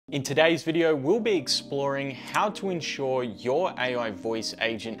In today's video, we'll be exploring how to ensure your AI voice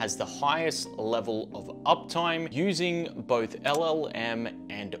agent has the highest level of uptime using both LLM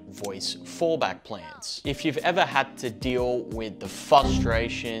and voice fallback plans. If you've ever had to deal with the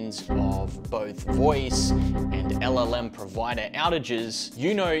frustrations of both voice and LLM provider outages,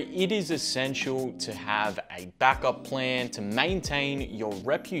 you know it is essential to have a backup plan to maintain your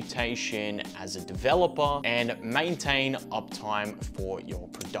reputation as a developer and maintain uptime for your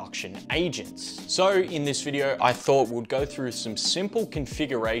production agents. So in this video, I thought we'd go through some simple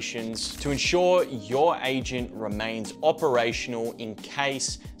configurations to ensure your agent remains operational in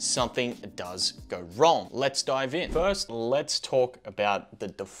case something does go wrong. Let's dive in. First, let's talk about the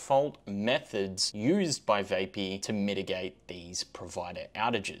default methods used by VAPI to mitigate these provider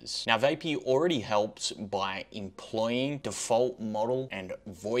outages. Now, VAPI already helps by employing default model and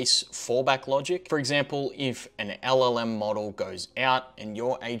voice fallback logic. For example, if an LLM model goes out and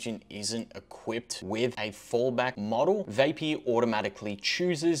your agent isn't equipped with a fallback model, VAPI automatically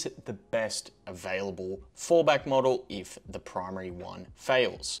chooses the best available fallback model if the primary one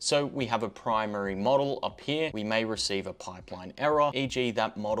fails. So we have a primary model up here. We may receive a pipeline error, e.g.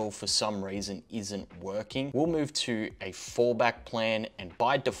 that model for some reason isn't working. We'll move to a fallback plan, and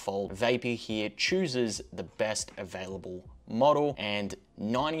by default, VAPI here chooses the best available model, and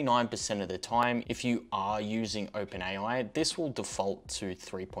 99% of the time, if you are using OpenAI, this will default to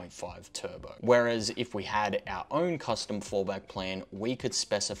 3.5 Turbo. Whereas if we had our own custom fallback plan, we could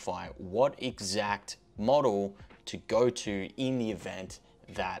specify what exact model to go to in the event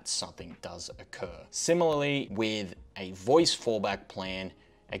that something does occur. Similarly, with a voice fallback plan,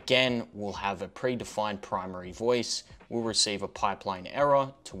 again, we'll have a predefined primary voice. We'll receive a pipeline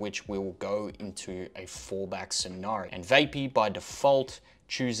error to which we will go into a fallback scenario. And VAPI by default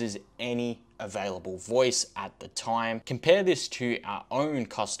chooses any available voice at the time. Compare this to our own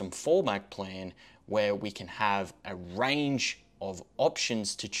custom fallback plan where we can have a range of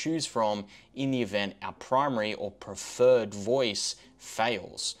options to choose from in the event our primary or preferred voice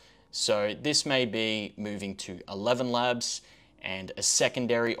fails. So this may be moving to 11 labs, and a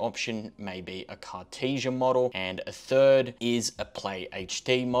secondary option may be a Cartesian model, and a third is a Play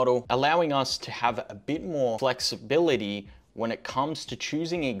HT model, allowing us to have a bit more flexibility when it comes to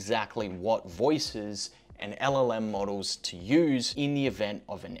choosing exactly what voices and LLM models to use in the event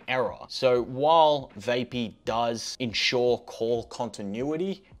of an error. So while VAPI does ensure call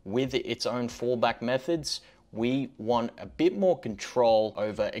continuity with its own fallback methods, we want a bit more control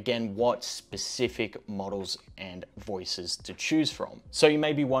over, again, what specific models and voices to choose from. So you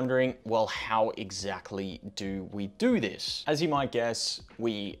may be wondering, well, how exactly do we do this? As you might guess,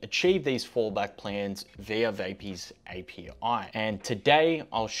 we achieve these fallback plans via VAPI's API. And today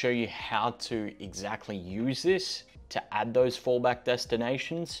I'll show you how to exactly use this to add those fallback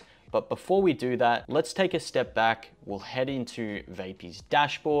destinations. But before we do that, let's take a step back. We'll head into VAPI's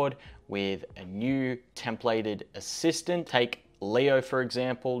dashboard with a new templated assistant. Take Leo, for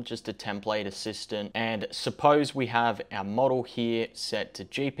example, just a template assistant. And suppose we have our model here set to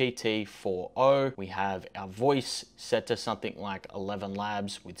GPT-4o. We have our voice set to something like 11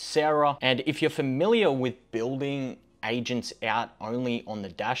 labs with Sarah. And if you're familiar with building agents out only on the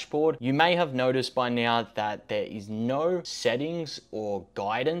dashboard, you may have noticed by now that there is no settings or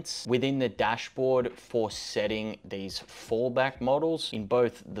guidance within the dashboard for setting these fallback models in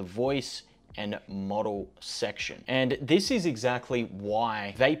both the voice and model section. And this is exactly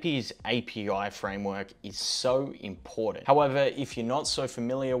why VAPI's API framework is so important. However, if you're not so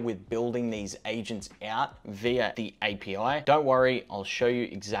familiar with building these agents out via the API, don't worry, I'll show you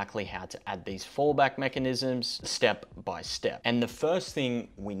exactly how to add these fallback mechanisms step by step. And the first thing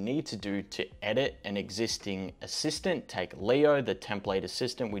we need to do to edit an existing assistant, take Leo, the template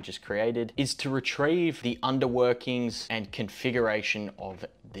assistant we just created, is to retrieve the underworkings and configuration of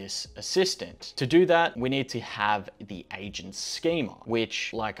this assistant. To do that, we need to have the agent schema,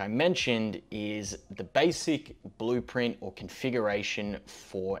 which, like I mentioned, is the basic blueprint or configuration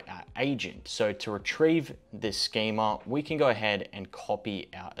for our agent. So to retrieve this schema, we can go ahead and copy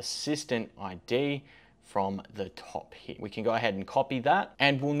our assistant ID from the top here. We can go ahead and copy that,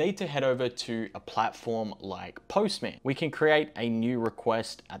 and we'll need to head over to a platform like Postman. We can create a new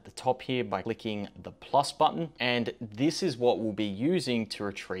request at the top here by clicking the plus button, and this is what we'll be using to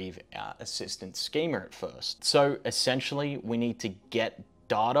retrieve our assistant schema at first. So essentially, we need to get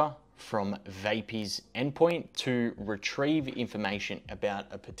data from VAPI's endpoint to retrieve information about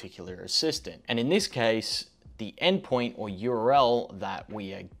a particular assistant. And in this case, the endpoint or URL that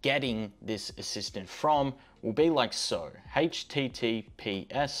we are getting this assistant from will be like so: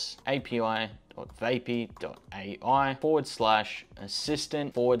 https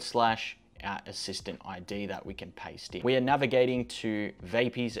our assistant ID that we can paste in. We are navigating to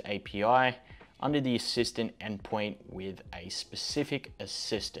VAPI's API under the assistant endpoint with a specific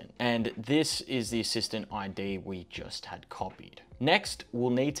assistant. And this is the assistant ID we just had copied. Next, we'll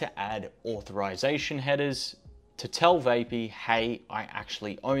need to add authorization headers to tell VAPI, hey, I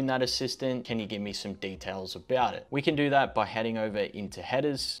actually own that assistant. Can you give me some details about it? We can do that by heading over into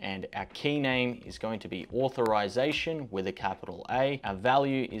headers, and our key name is going to be authorization with a capital A. Our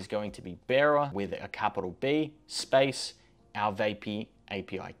value is going to be bearer with a capital B, space, our VAPI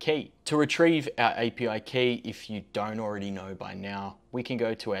API key. To retrieve our API key, if you don't already know by now, we can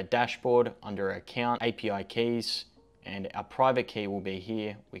go to our dashboard under account, API keys, and our private key will be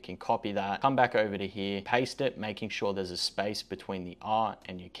here. We can copy that, come back over to here, paste it, making sure there's a space between the R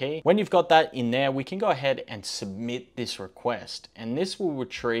and your key. When you've got that in there, we can go ahead and submit this request. And this will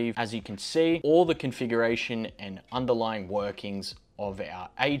retrieve, as you can see, all the configuration and underlying workings of our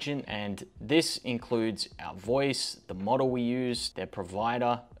agent, and this includes our voice, the model we use, their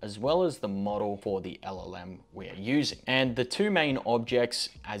provider, as well as the model for the LLM we are using. And the two main objects,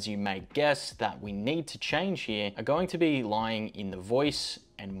 as you may guess, that we need to change here are going to be lying in the voice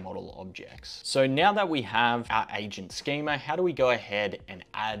and model objects. So now that we have our agent schema, how do we go ahead and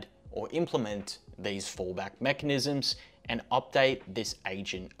add or implement these fallback mechanisms and update this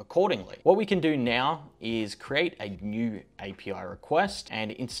agent accordingly? What we can do now is create a new API request,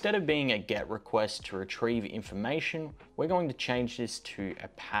 and instead of being a GET request to retrieve information, we're going to change this to a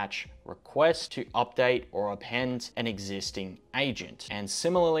patch request to update or append an existing agent. And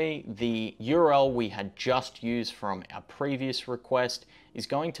similarly, the URL we had just used from our previous request is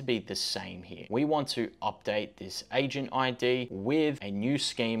going to be the same here. We want to update this agent ID with a new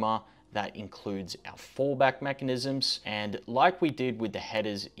schema that includes our fallback mechanisms. And like we did with the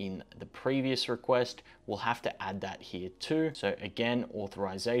headers in the previous request, we'll have to add that here too. So again,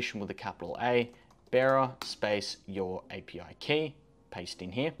 authorization with a capital A, bearer, space, your API key, paste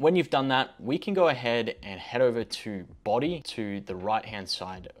in here. When you've done that, we can go ahead and head over to body, to the right-hand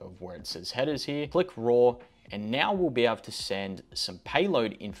side of where it says headers here, click raw, and now we'll be able to send some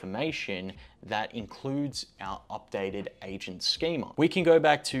payload information that includes our updated agent schema. We can go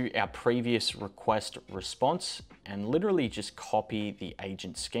back to our previous request response and literally just copy the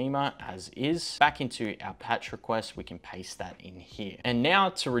agent schema as is. Back into our patch request, we can paste that in here. And now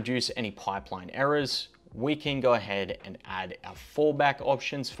to reduce any pipeline errors, we can go ahead and add our fallback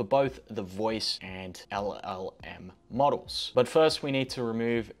options for both the voice and LLM models. But first we need to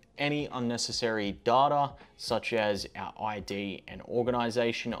remove any unnecessary data, such as our ID and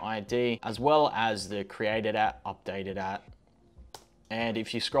organization ID, as well as the created at, updated at. And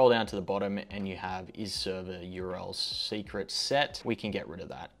if you scroll down to the bottom and you have is server URL secret set, we can get rid of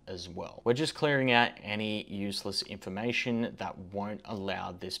that as well. We're just clearing out any useless information that won't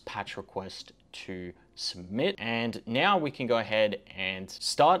allow this patch request to submit. And now we can go ahead and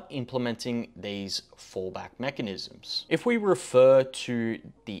start implementing these fallback mechanisms. If we refer to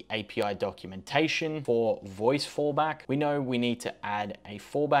the API documentation for voice fallback, we know we need to add a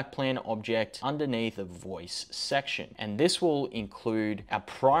fallback plan object underneath the voice section. And this will include our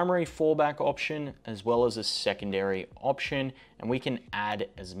primary fallback option as well as a secondary option. And we can add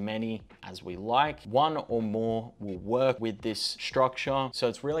as many as we like. One or more will work with this structure. So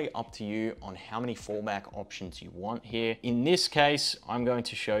it's really up to you on how many fallback options you want here. In this case, I'm going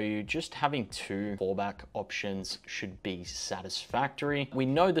to show you just having 2 fallback options should be satisfactory. We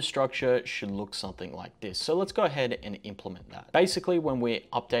know the structure should look something like this. So let's go ahead and implement that. Basically, when we're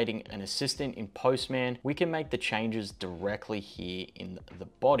updating an assistant in Postman, we can make the changes directly here in the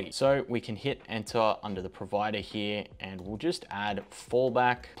body. So we can hit enter under the provider here, and we'll just add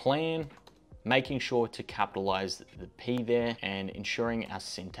fallback plan, making sure to capitalize the P there and ensuring our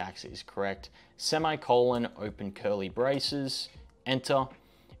syntax is correct. Semicolon, open curly braces, enter.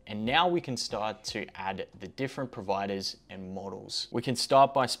 And now we can start to add the different providers and models. We can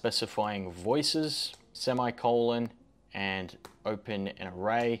start by specifying voices, semicolon, and open an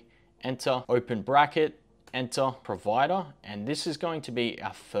array, enter, open bracket, enter, provider. And this is going to be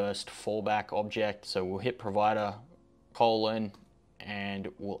our first fallback object. So we'll hit provider, colon, and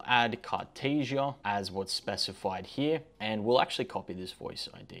we'll add Cartesia as what's specified here. And we'll actually copy this voice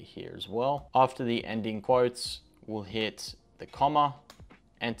ID here as well. After the ending quotes, we'll hit the comma,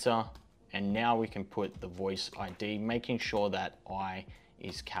 enter, and now we can put the voice ID, making sure that I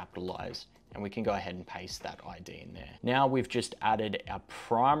is capitalized. And we can go ahead and paste that ID in there. Now we've just added our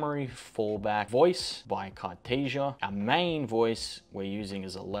primary fallback voice by Cartesia. Our main voice we're using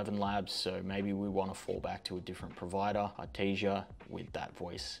is 11 Labs, so maybe we want to fall back to a different provider, Cartesia, with that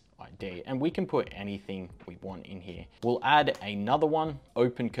voice ID. And we can put anything we want in here. We'll add another one,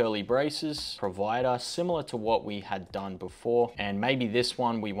 open curly braces, provider, similar to what we had done before. And maybe this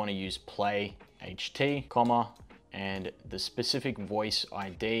one we want to use play HT, comma, and the specific voice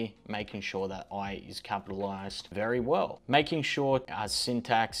ID, making sure that I is capitalized very well. Making sure our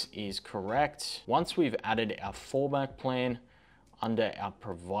syntax is correct. Once we've added our fallback plan under our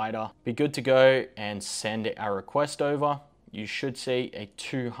provider, be good to go and send our request over. You should see a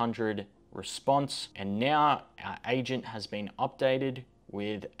 200 response. And now our agent has been updated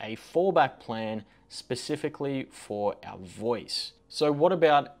with a fallback plan specifically for our voice. So what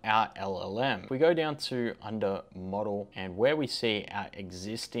about our LLM? We go down to under model, and where we see our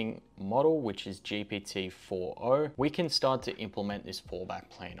existing model, which is GPT-4o, we can start to implement this fallback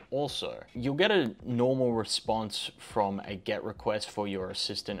plan also. You'll get a normal response from a GET request for your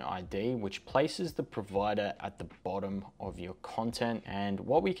assistant ID, which places the provider at the bottom of your content. And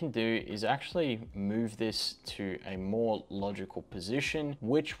what we can do is actually move this to a more logical position,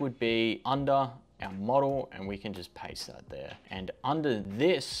 which would be under our model, and we can just paste that there. And under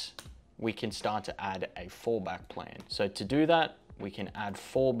this, we can start to add a fallback plan. So to do that, we can add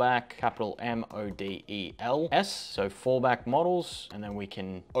fallback, capital M-O-D-E-L-S, so fallback models, and then we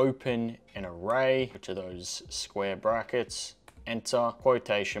can open an array, which are those square brackets, enter,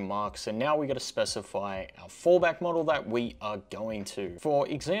 quotation marks, and now we got to specify our fallback model that we are going to. For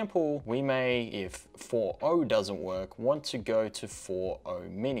example, we may, if 4o doesn't work, want to go to 4o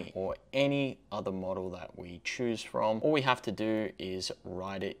mini or any other model that we choose from. All we have to do is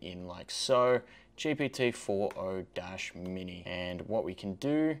write it in like so, GPT-4o-mini. And what we can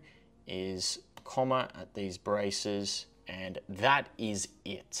do is comma at these braces, and that is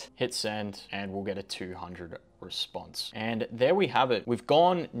it. Hit send, and we'll get a 200 response. And there we have it. We've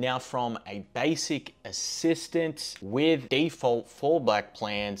gone now from a basic assistant with default fallback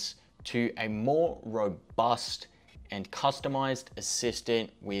plans to a more robust and customized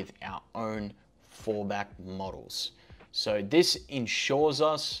assistant with our own fallback models. So this ensures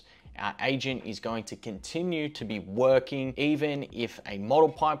us our agent is going to continue to be working even if a model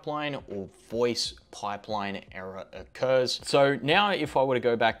pipeline or voice pipeline error occurs. So now if I were to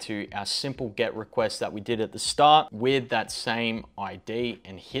go back to our simple GET request that we did at the start with that same ID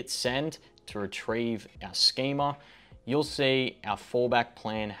and hit send to retrieve our schema, you'll see our fallback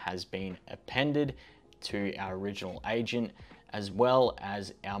plan has been appended to our original agent, as well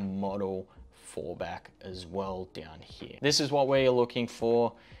as our model fallback as well down here. This is what we're looking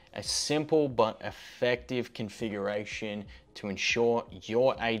for. A simple but effective configuration to ensure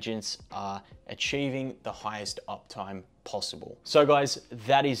your agents are achieving the highest uptime possible. So guys,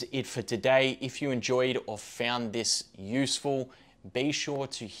 that is it for today. If you enjoyed or found this useful, be sure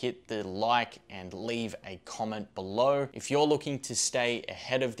to hit the like and leave a comment below. If you're looking to stay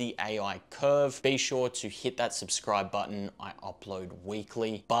ahead of the AI curve, be sure to hit that subscribe button. I upload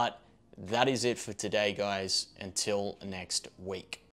weekly. But that is it for today, guys. Until next week.